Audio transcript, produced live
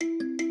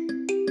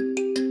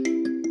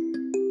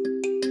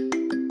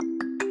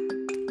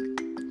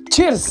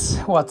Cheers!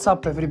 What's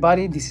up,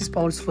 everybody? This is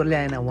Paul Sfurlia,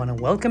 and I want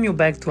to welcome you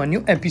back to a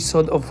new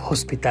episode of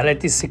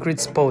Hospitality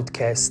Secrets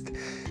Podcast.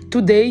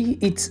 Today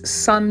it's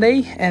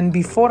Sunday, and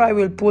before I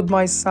will put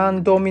my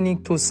son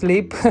Dominic to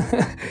sleep,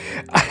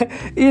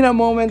 in a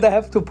moment I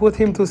have to put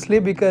him to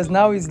sleep because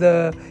now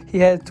he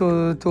had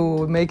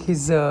to make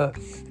his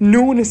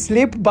noon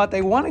sleep. But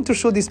I wanted to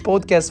show this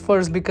podcast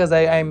first because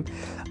I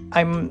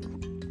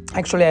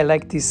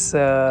like this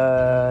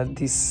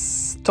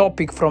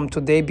topic from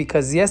today,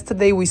 because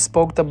yesterday we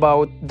spoke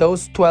about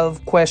those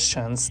 12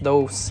 questions,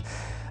 those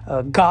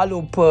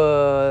Gallup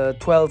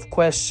 12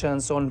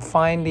 questions on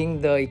finding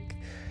the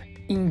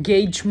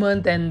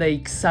engagement and the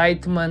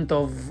excitement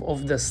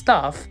of the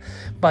staff,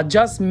 but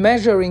just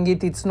measuring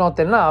it's not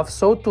enough.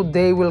 So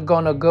today we're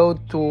gonna go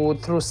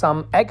through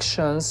some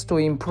actions to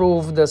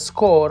improve the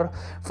score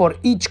for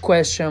each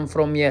question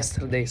from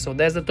yesterday. So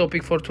that's the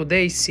topic for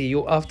today. See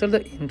you after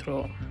the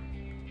intro.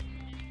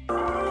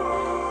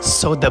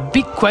 So the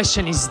big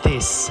question is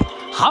this: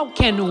 how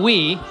can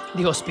we,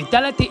 the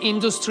hospitality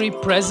industry,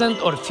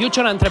 present or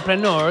future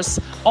entrepreneurs,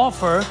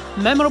 offer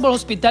memorable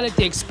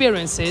hospitality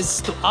experiences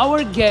to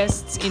our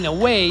guests in a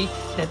way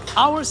that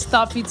our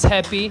staff is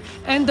happy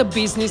and the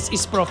business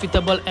is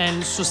profitable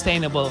and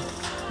sustainable?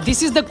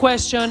 This is the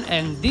question,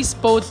 and this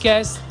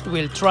podcast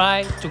will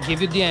try to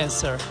give you the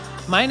answer.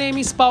 My name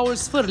is Paul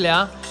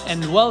Sfurlia,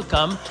 and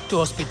welcome to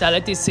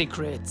Hospitality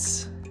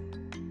Secrets.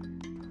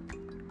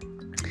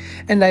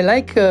 And I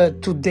like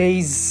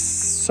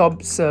today's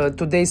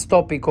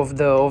topic of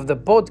the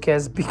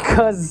podcast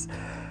because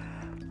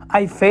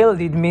I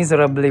failed it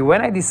miserably.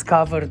 When I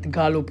discovered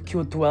Gallup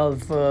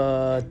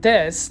Q12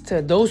 test,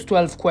 those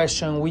 12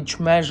 questions which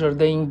measure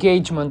the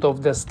engagement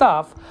of the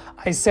staff,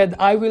 I said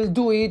I will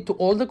do it to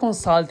all the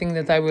consulting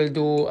that I will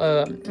do,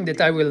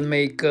 that I will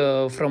make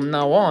from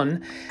now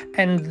on.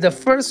 And the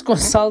first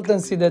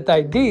consultancy that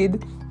I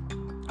did,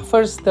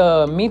 first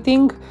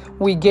meeting,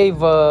 we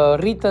gave a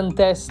written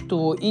test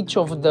to each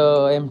of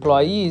the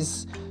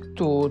employees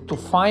to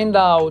find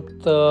out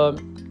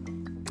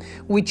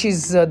which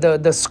is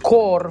the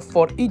score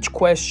for each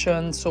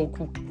question, so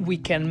we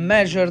can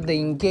measure the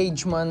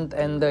engagement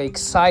and the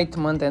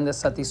excitement and the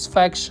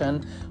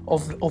satisfaction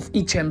of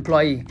each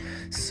employee.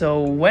 So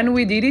when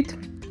we did it,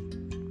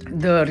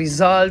 the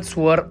results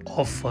were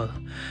awful.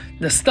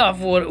 The staff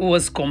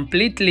was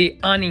completely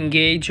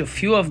unengaged. A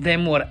few of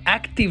them were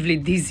actively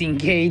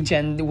disengaged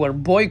and were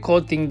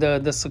boycotting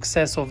the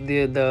success of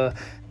that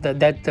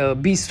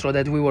bistro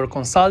that we were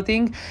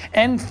consulting.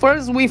 And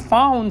first we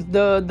found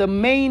the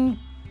main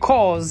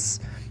cause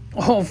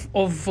of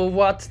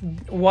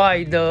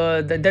why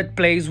that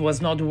place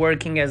was not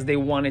working as they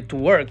wanted to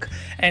work.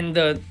 And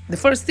the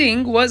first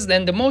thing was,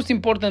 and the most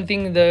important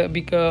thing, that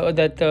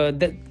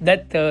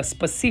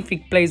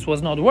specific place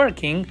was not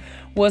working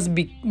was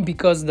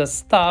because the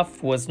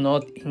staff was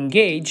not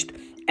engaged,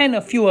 and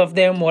a few of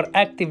them were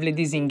actively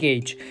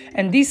disengaged.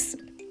 And this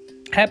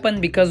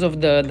happened because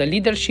of the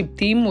leadership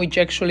team, which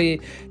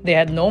actually they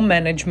had no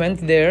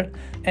management there,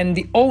 and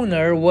the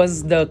owner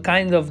was the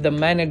kind of the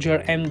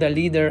manager and the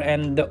leader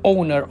and the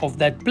owner of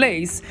that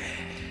place.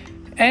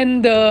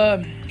 And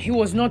he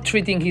was not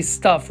treating his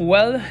staff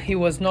well. He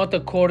was not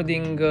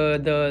according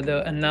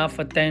the enough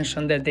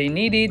attention that they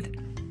needed,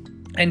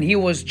 and he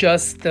was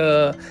just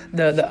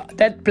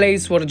that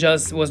place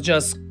was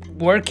just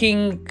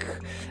working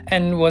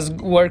and was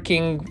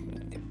working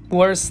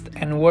worse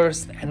and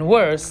worse and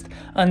worse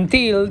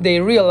until they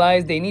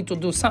realized they need to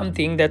do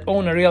something. That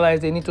owner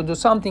realized they need to do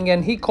something,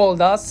 and he called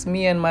us,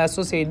 me and my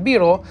associate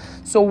Biro.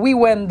 So we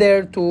went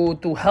there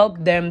to help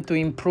them to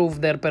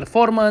improve their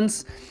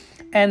performance.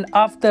 And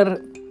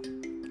after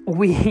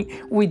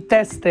we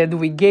tested,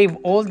 we gave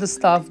all the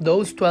staff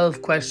those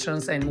 12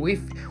 questions, and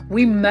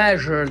we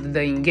measured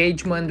the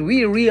engagement.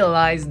 We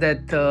realized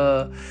that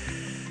the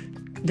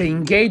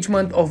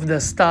engagement of the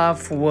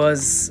staff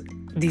was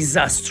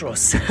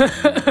disastrous.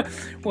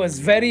 Was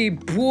very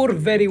poor,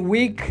 very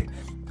weak.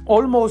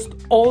 Almost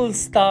all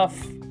staff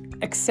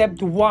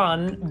except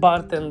one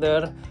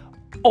bartender,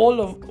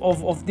 all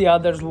of the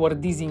others were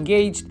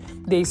disengaged.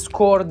 They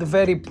scored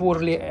very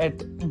poorly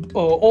at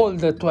all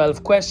the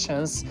 12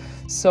 questions.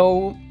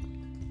 So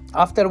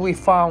after we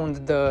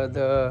found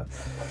the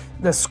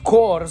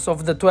scores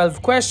of the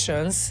 12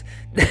 questions,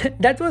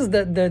 that was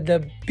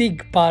the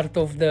big part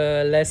of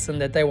the lesson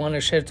that I want to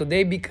share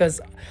today,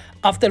 because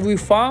after we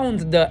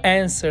found the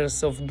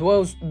answers of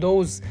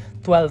those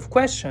 12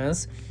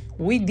 questions,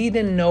 we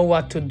didn't know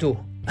what to do.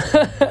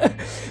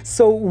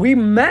 So we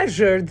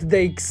measured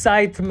the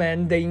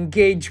excitement, the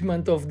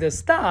engagement of the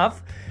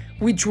staff,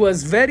 which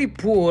was very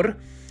poor,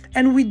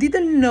 and we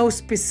didn't know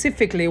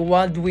specifically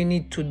what we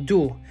need to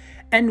do.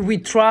 And we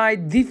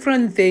tried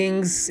different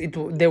things,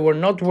 they were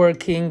not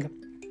working.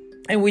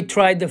 And we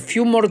tried a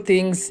few more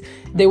things,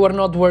 they were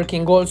not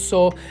working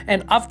also.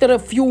 And after a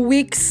few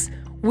weeks,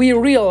 we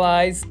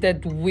realized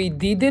that we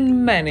didn't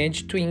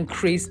manage to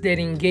increase their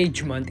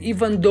engagement,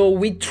 even though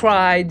we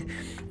tried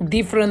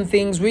different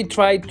things. We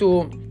tried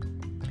to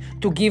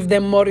give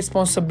them more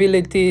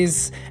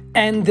responsibilities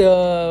and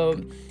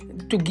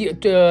to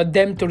give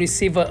them to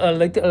receive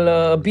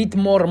a bit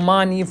more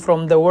money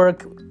from the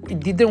work. It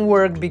didn't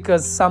work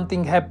because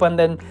something happened,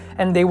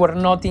 and they were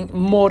not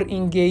more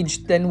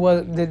engaged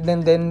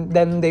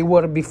than they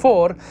were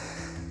before.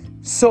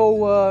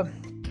 So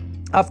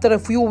after a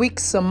few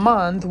weeks, a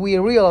month, we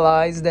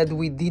realized that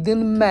we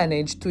didn't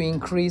manage to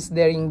increase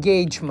their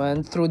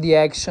engagement through the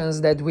actions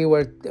that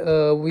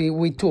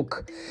we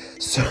took.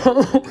 So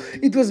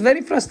it was very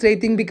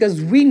frustrating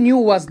because we knew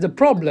what's the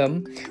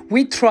problem.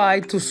 We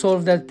tried to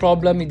solve that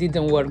problem, it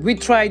didn't work. We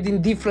tried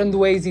in different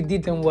ways, it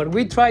didn't work.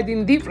 We tried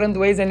in different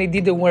ways and it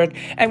didn't work.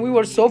 And we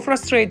were so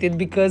frustrated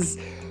because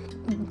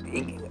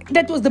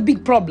that was the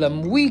big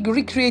problem. We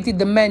recreated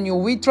the menu,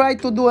 we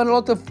tried to do a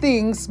lot of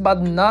things,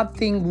 but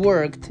nothing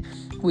worked.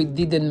 We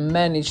didn't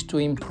manage to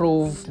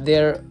improve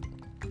their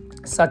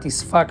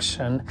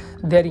satisfaction,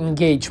 their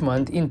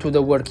engagement into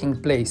the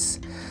working place.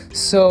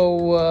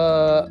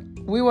 So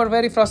we were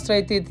very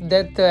frustrated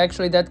that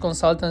actually that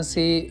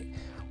consultancy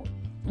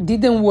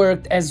didn't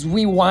work as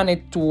we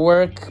wanted to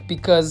work,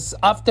 because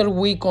after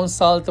we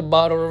consult a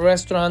bar or a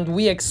restaurant,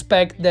 we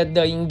expect that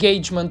the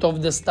engagement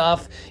of the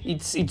staff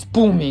it's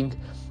booming.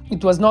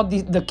 It was not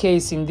the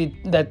case in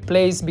that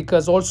place,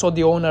 because also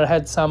the owner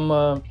had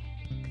some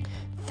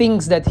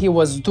things that he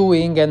was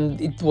doing and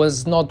it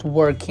was not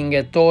working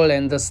at all,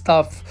 and the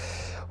staff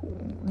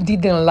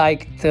didn't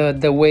like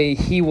the way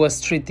he was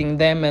treating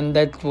them, and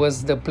that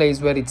was the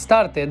place where it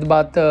started.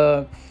 But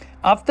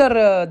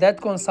after that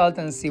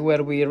consultancy,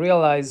 where we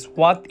realized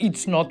what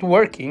it's not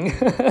working,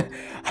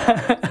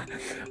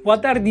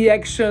 what are the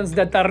actions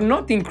that are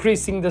not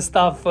increasing the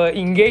staff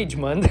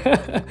engagement,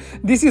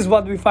 this is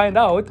what we find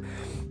out.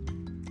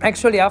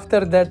 Actually,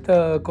 after that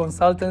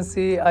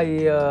consultancy,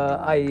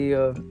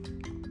 I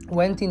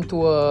went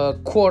into a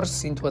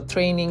course, into a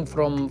training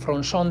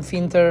from Sean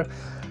Finter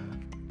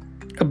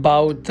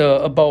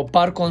about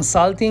bar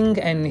consulting,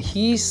 and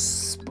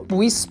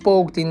we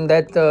spoke in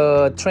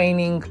that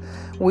training.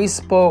 We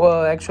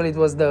spoke actually it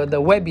was the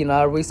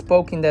webinar. We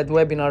spoke in that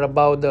webinar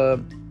about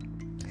the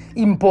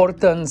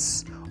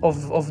importance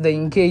of the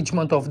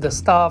engagement of the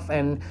staff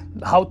and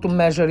how to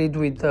measure it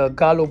with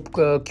Gallup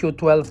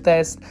Q12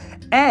 test.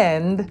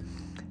 And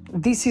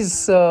this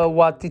is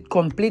what it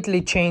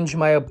completely changed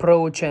my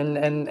approach,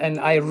 and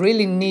I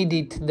really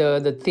needed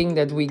the thing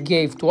that we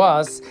gave to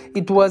us.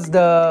 It was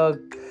the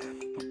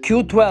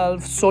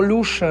Q12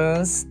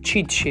 solutions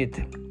cheat sheet.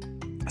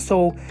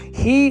 So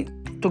he,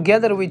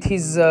 together with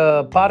his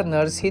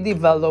partners, he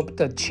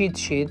developed a cheat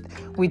sheet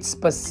with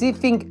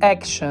specific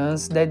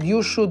actions that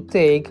you should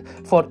take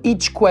for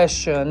each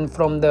question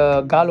from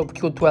the Gallup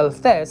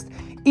Q12 test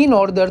in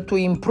order to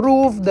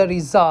improve the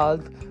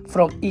result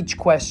from each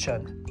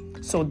question.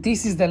 So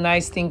this is the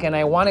nice thing, and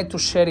I wanted to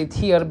share it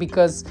here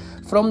because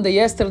from the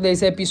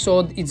yesterday's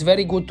episode, it's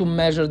very good to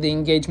measure the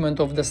engagement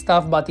of the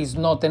staff, but it's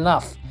not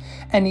enough.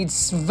 And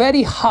it's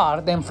very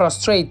hard and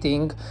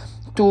frustrating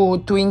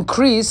to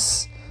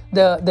increase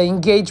the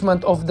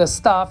engagement of the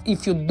staff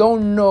if you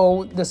don't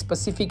know the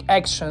specific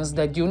actions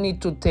that you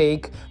need to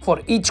take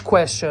for each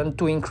question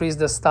to increase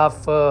the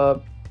staff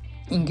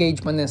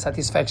engagement and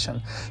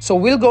satisfaction. So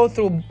we'll go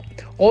through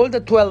all the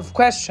 12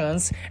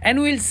 questions and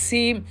we'll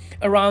see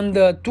around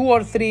 2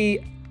 or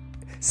 3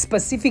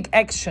 specific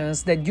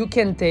actions that you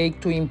can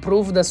take to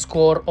improve the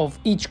score of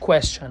each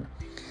question.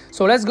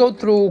 So let's go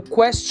through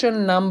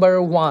question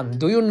number 1.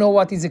 Do you know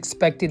what is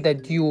expected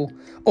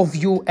of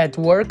you at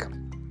work?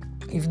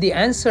 If the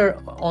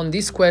answer on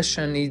this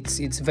question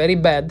it's very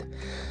bad,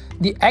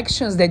 the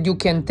actions that you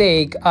can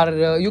take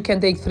are you can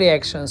take 3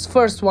 actions.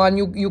 First one,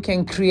 you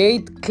can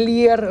create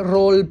clear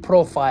role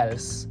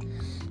profiles.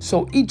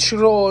 So each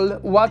role,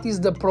 what is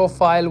the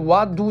profile,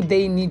 what do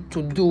they need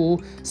to do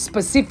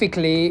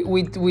specifically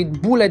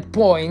with bullet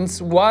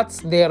points, what's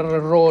their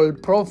role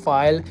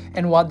profile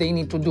and what they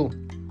need to do.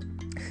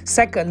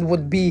 Second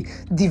would be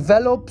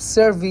develop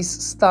service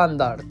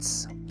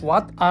standards.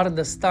 What are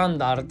the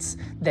standards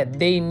that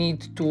they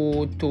need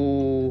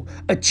to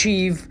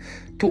achieve,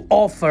 to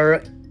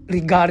offer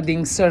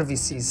regarding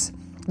services?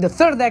 The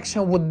third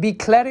action would be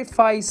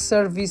clarify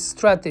service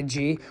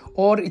strategy,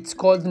 or it's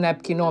called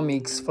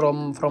napkinomics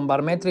from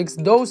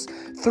Barmetrics. Those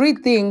 3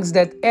 things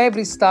that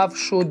every staff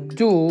should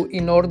do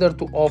in order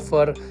to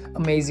offer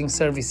amazing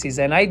services.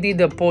 And I did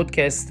a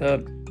podcast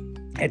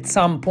at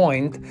some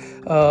point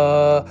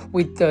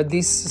with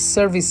this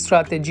service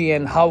strategy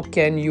and how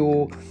can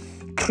you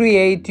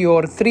create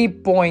your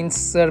 3-point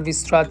service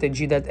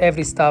strategy that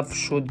every staff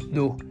should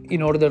do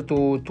in order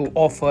to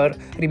offer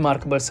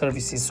remarkable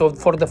services. So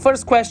for the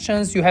first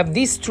questions, you have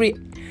these 3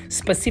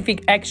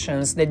 specific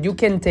actions that you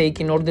can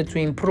take in order to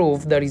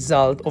improve the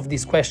result of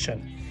this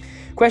question.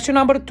 Question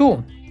number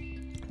 2,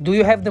 do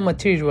you have the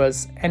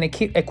materials and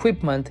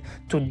equipment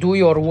to do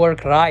your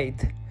work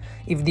right?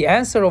 If the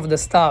answer of the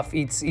staff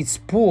is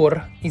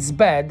poor, is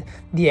bad,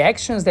 the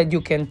actions that you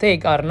can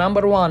take are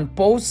number 1,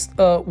 post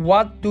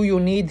what do you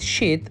need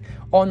sheet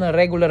on a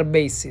regular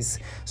basis.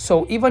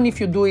 So even if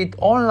you do it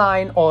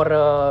online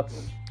or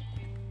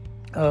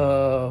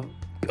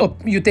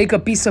you take a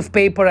piece of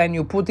paper and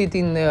you put it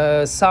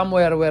in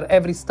somewhere where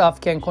every staff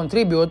can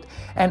contribute,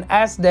 and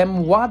ask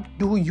them, what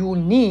do you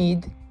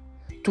need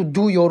to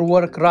do your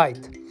work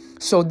right?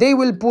 So they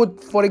will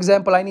put, for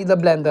example, I need a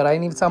blender, I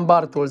need some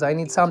bar tools, I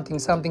need something.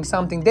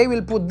 They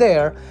will put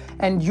there,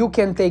 and you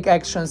can take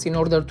actions in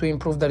order to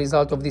improve the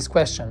result of this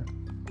question.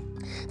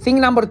 Thing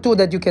number 2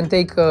 that you can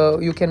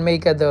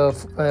make at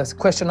the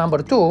question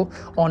number 2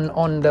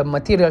 on the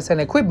materials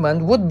and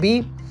equipment would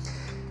be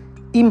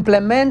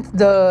implement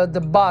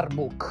the bar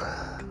book,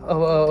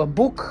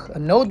 a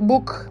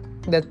notebook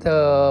that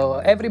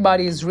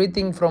everybody is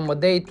reading from a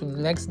day to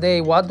the next day.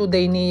 What do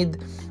they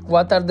need?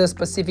 What are the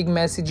specific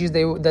messages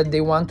that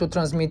they want to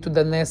transmit to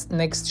the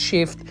next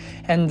shift?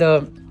 And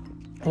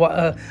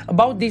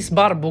about this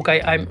bar book,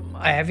 I'm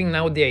having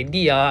now the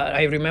idea.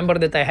 I remember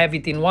that I have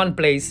it in one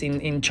place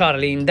in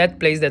Charlie, in that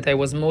place that I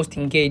was most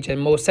engaged and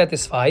most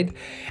satisfied.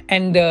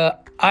 And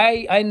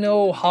I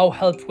know how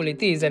helpful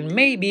it is, and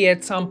maybe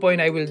at some point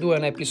I will do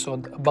an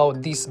episode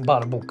about this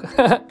bar book.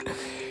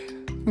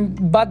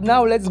 But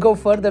now let's go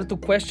further to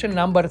question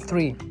number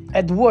 3.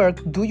 At work,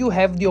 do you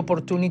have the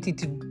opportunity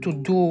to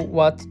do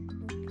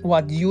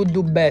what you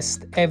do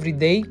best every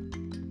day?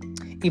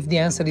 If the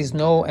answer is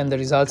no and the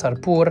results are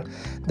poor,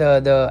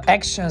 the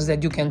actions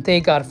that you can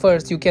take are,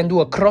 first, you can do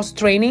a cross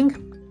training.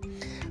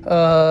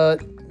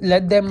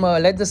 Let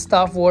the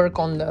staff work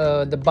on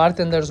the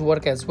bartenders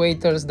work as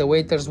waiters, the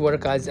waiters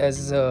work as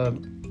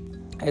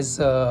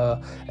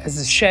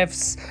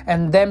chefs,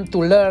 and them to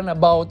learn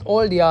about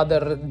all the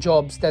other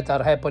jobs that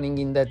are happening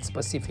in that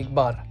specific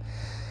bar.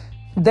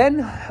 Then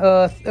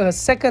a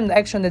second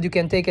action that you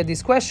can take at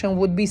this question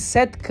would be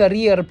set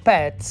career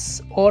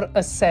paths or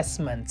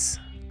assessments.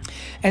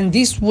 And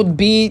this would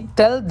be,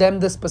 tell them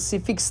the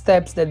specific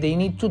steps that they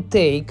need to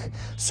take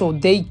so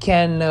they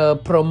can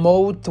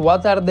promote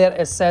what are their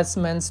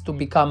assessments to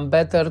become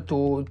better,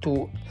 to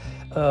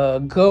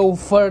go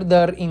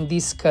further in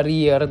this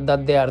career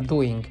that they are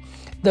doing.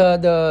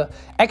 The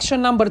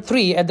action number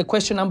 3 at the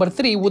question number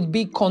 3 would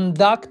be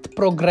conduct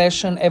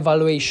progression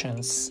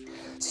evaluations.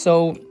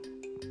 So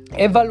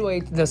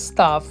evaluate the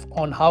staff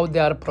on how they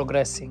are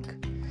progressing.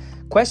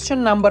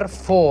 Question number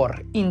 4.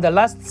 In the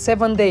last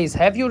 7 days,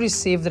 have you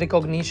received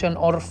recognition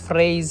or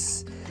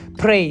praise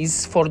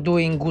for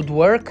doing good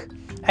work?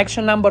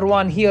 Action number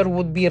 1 here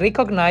would be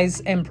recognize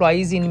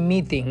employees in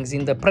meetings,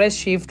 in the press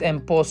shift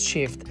and post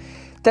shift.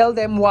 Tell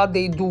them what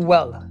they do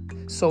well.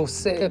 So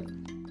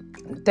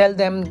tell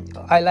them,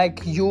 I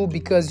like you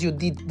because you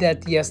did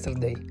that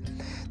yesterday.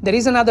 There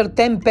is another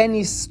 10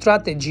 pennies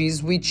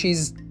strategies, which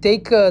is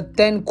take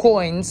 10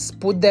 coins,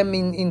 put them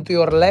into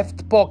your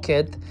left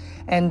pocket,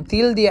 and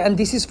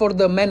this is for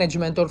the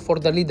management or for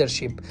the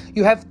leadership.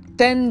 You have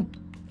 10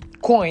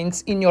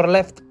 coins in your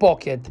left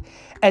pocket.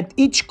 At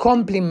each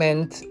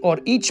compliment or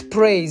each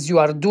praise you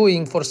are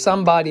doing for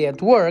somebody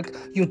at work,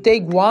 you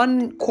take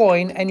 1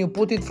 coin and you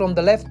put it from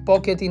the left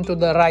pocket into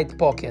the right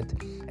pocket.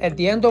 At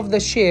the end of the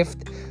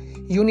shift,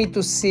 you need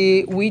to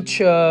see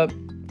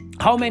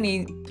how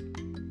many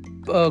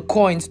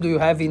coins do you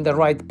have in the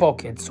right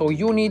pocket. So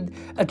you need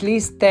at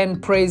least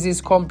 10 praises,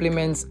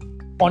 compliments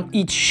on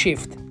each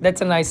shift. That's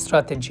a nice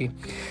strategy.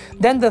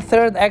 Then the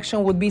third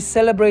action would be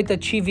celebrate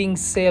achieving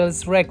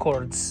sales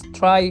records.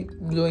 Try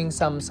doing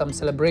some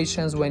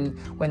celebrations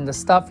when the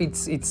stuff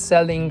it's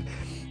selling.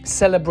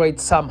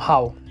 Celebrate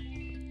somehow.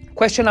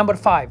 Question number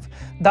 5.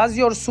 Does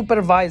your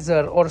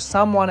supervisor or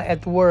someone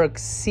at work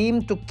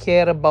seem to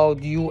care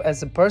about you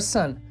as a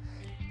person?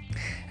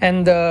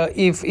 And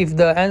if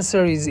the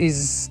answer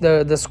is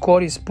the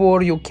score is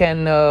poor, you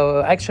can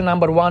action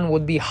number 1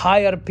 would be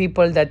hire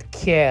people that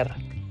care.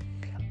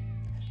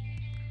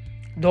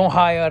 Don't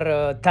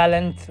hire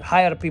talent,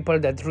 hire people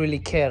that really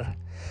care.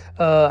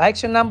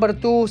 Action number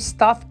 2,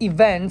 staff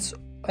events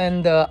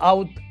and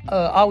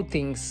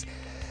outings.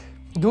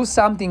 Do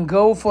something,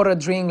 go for a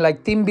drink,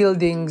 like team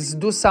buildings,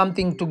 do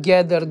something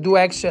together, do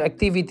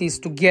activities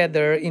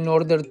together in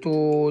order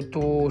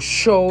to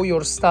show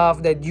your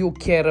staff that you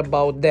care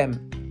about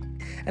them.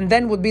 And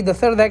then would be the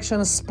third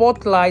action,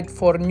 spotlight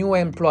for new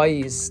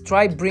employees.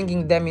 Try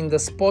bringing them in the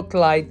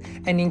spotlight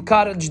and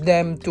encourage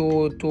them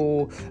to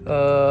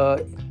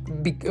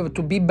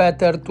be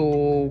better,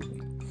 to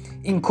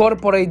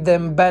incorporate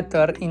them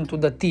better into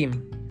the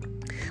team.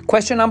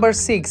 Question number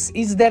 6.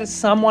 Is there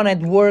someone at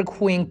work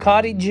who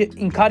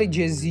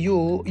encourages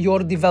your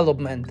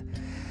development?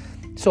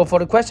 So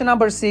for question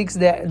number 6,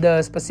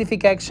 the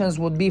specific actions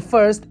would be,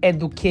 first,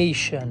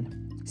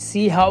 education.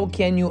 See how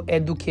can you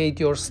educate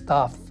your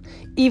staff.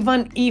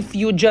 Even if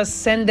you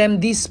just send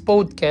them this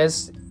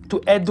podcast to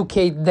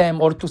educate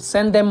them, or to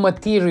send them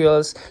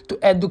materials to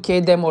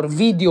educate them, or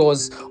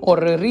videos or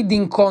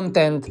reading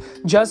content,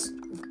 just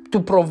to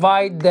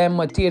provide them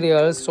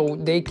materials so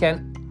they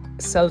can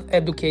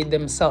self-educate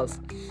themselves.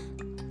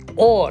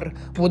 Or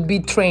would be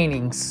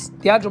trainings.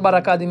 The Ajobar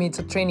Academy, it's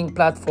a training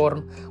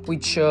platform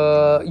which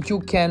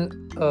you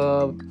can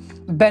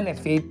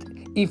benefit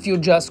if you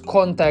just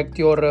contact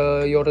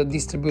your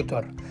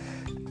distributor.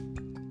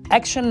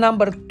 Action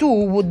number 2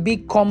 would be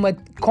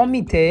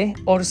committee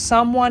or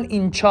someone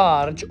in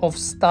charge of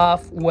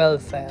staff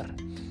welfare.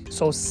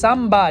 So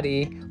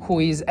somebody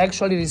who is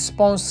actually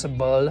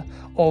responsible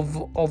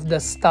of the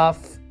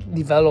staff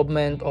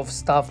development, of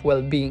staff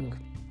well-being.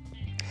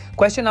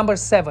 Question number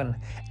 7.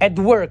 At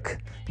work,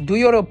 do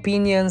your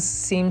opinions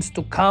seems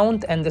to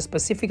count? And the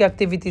specific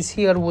activities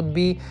here would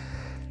be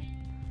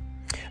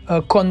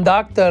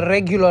conduct a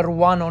regular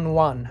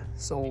one-on-one.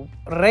 So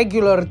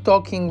regular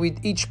talking with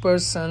each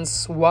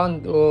person's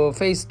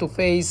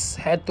face-to-face,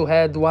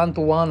 head-to-head,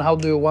 one-to-one, how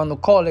do you want to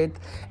call it,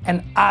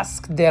 and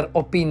ask their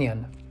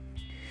opinion.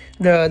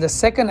 The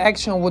second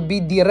action would be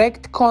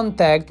direct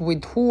contact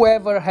with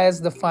whoever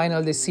has the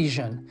final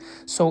decision.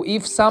 So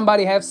if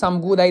somebody has some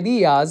good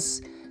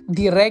ideas,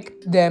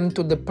 direct them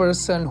to the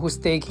person who's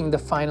taking the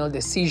final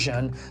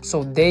decision,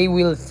 so they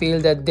will feel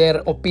that their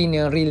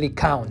opinion really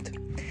count.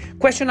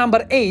 Question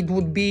number 8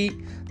 would be,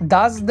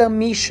 does the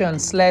mission /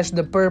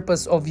 the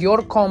purpose of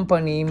your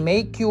company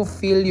make you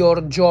feel your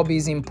job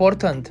is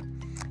important?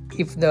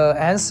 If the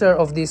answer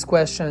of these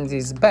questions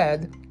is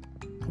bad,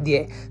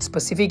 the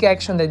specific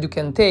action that you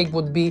can take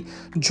would be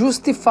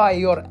justify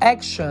your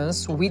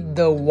actions with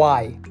the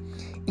why.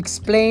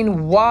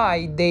 Explain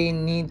why they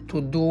need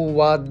to do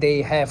what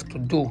they have to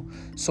do.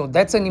 So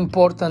that's an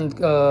important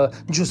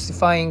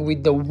justifying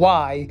with the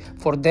why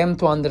for them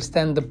to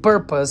understand the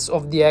purpose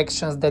of the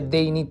actions that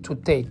they need to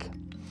take.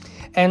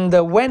 And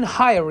when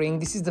hiring,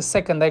 this is the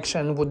second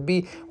action, would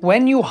be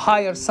when you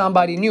hire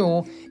somebody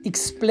new,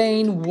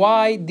 explain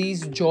why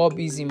this job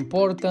is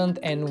important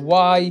and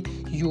why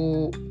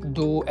you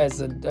do as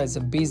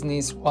a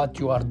business what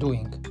you are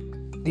doing.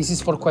 This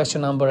is for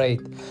question number 8.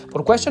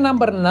 For question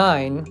number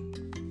 9,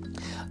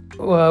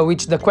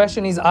 which the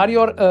question is, are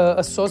your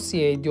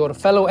associate, your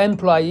fellow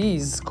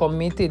employees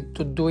committed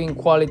to doing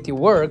quality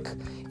work?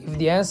 If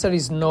the answer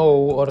is no,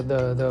 or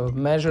the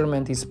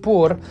measurement is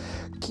poor,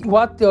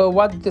 what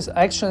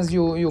actions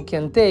you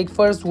can take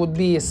first would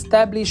be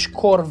establish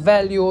core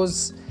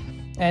values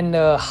and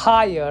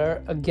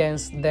hire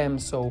against them.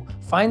 So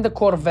find the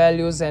core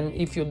values, and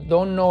if you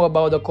don't know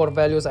about the core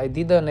values, I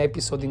did an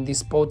episode in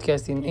this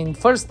podcast. In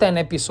first 10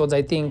 episodes,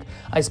 I think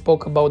I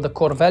spoke about the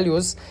core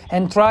values,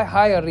 and try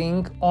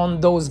hiring on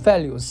those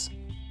values.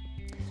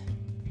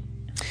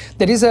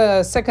 There is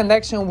a second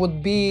action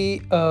would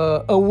be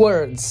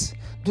awards.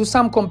 Do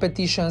some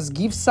competitions,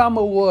 give some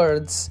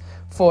awards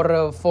for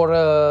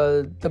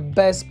the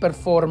best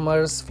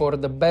performers, for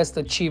the best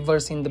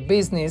achievers in the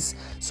business,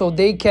 so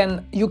you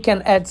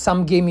can add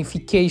some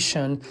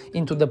gamification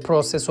into the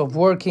process of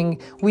working,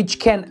 which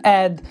can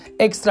add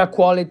extra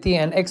quality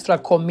and extra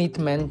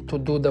commitment to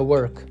do the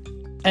work.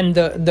 And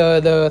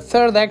the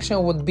third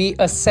action would be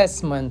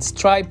assessments.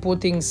 Try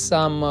putting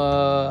some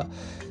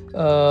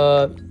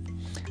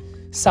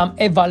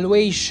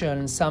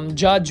evaluation, some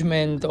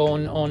judgment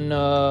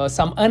on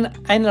some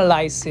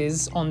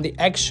analysis on the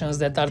actions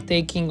that are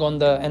taking on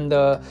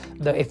the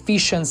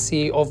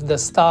efficiency of the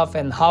staff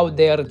and how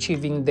they are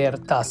achieving their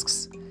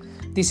tasks.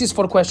 This is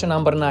for question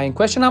number 9.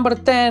 Question number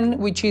 10,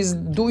 which is,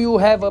 do you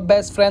have a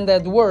best friend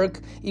at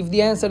work? If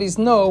the answer is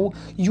no,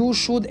 you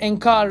should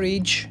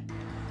encourage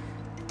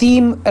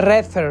team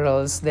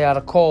referrals, they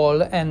are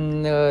called,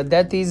 and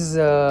that is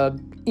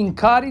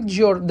encourage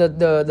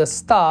the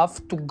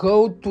staff to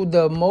go to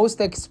the most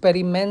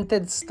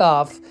experimented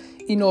staff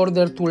in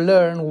order to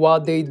learn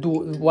what they do,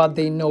 what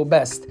they know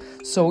best.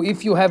 So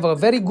if you have a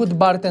very good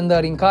bartender,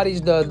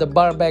 encourage the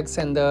barbacks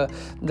and the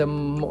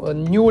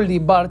newly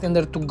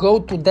bartender to go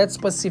to that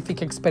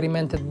specific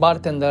experimented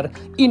bartender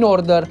in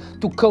order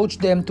to coach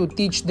them, to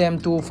teach them,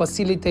 to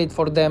facilitate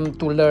for them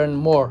to learn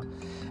more.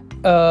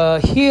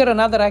 Here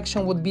another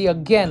action would be,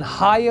 again,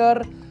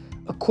 hire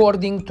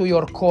according to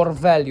your core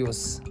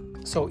values.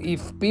 So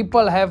if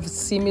people have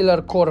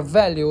similar core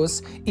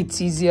values,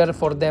 it's easier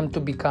for them to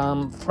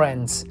become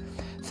friends.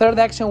 Third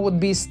action would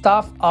be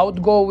staff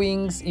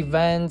outgoings,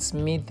 events,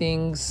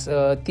 meetings,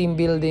 team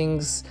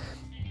buildings,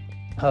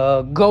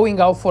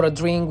 going out for a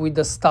drink with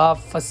the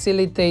staff,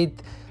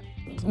 facilitate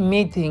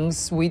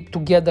meetings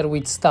together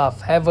with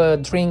staff, have a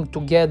drink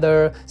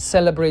together,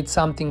 celebrate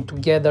something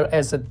together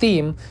as a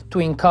team to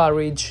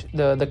encourage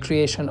the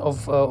creation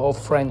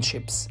of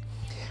friendships.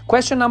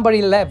 Question number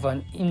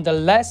 11. In the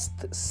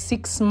last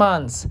 6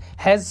 months,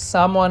 has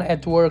someone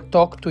at work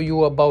talked to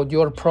you about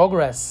your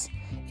progress?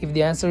 If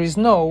the answer is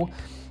no,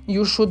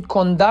 you should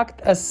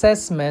conduct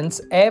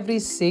assessments every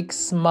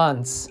 6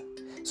 months.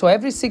 So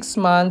every 6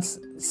 months,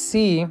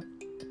 see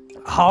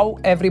how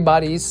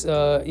everybody is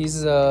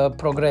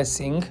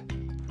progressing,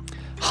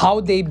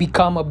 how they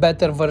become a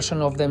better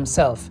version of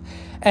themselves.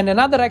 And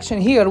another action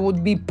here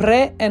would be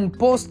pre- and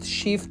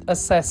post-shift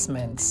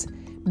assessments.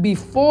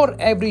 Before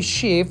every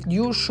shift,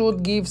 you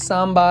should give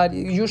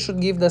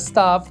the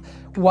staff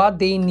what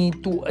they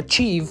need to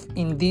achieve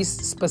in this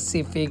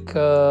specific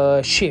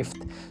shift.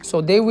 So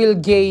they will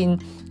gain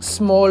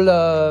small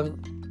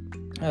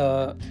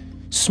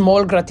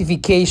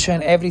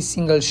gratification every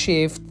single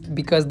shift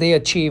because they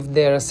achieved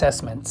their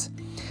assessments.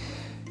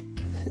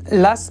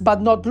 Last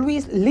but not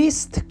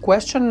least,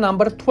 question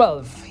number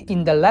 12.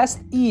 In the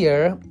last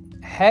year,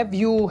 have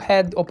you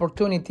had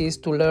opportunities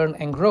to learn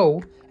and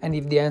grow? And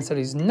if the answer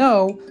is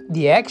no,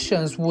 the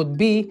actions would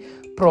be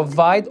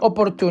provide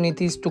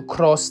opportunities to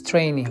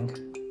cross-training.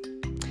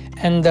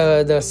 And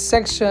the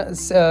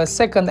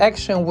second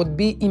action would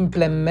be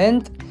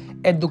implement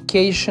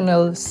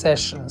educational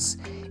sessions.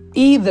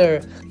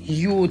 Either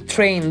you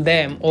train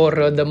them,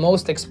 or the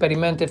most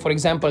experimented, for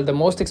example, the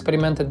most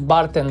experimented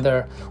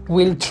bartender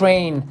will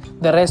train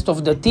the rest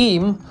of the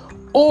team,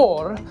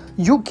 or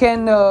you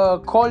can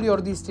call your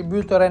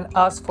distributor and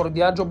ask for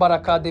Diageo Bar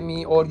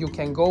Academy, or you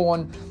can go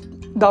on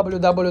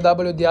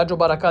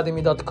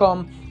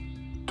www.diageobaracademy.com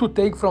to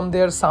take from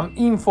there some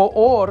info,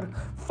 or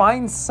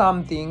find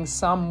some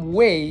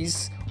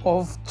ways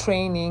of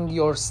training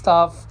your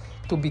staff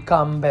to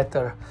become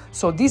better.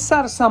 So these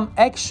are some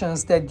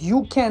actions that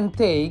you can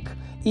take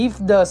if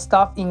the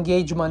staff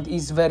engagement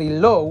is very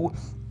low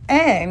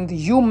and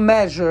you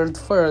measured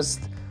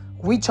first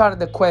which are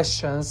the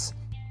questions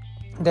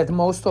that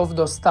most of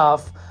the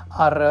staff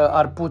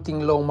are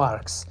putting low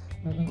marks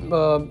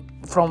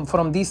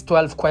from these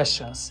 12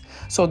 questions.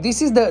 So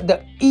this is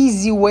the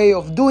easy way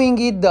of doing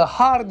it. The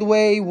hard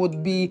way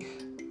would be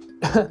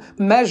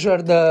measure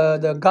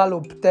the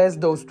Gallup test,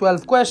 those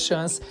 12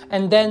 questions,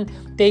 and then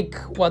take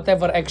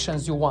whatever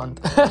actions you want,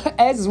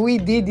 as we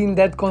did in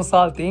that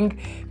consulting,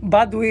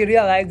 but we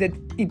realized that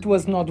it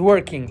was not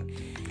working.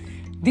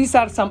 These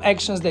are some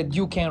actions that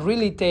you can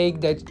really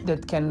take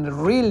that can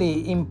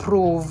really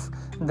improve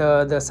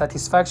the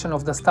satisfaction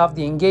of the staff,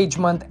 the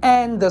engagement,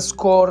 and the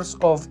scores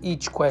of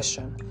each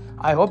question.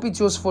 I hope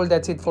it's useful.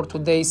 That's it for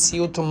today. See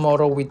you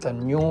tomorrow with a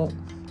new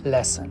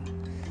lesson.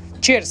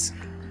 Cheers!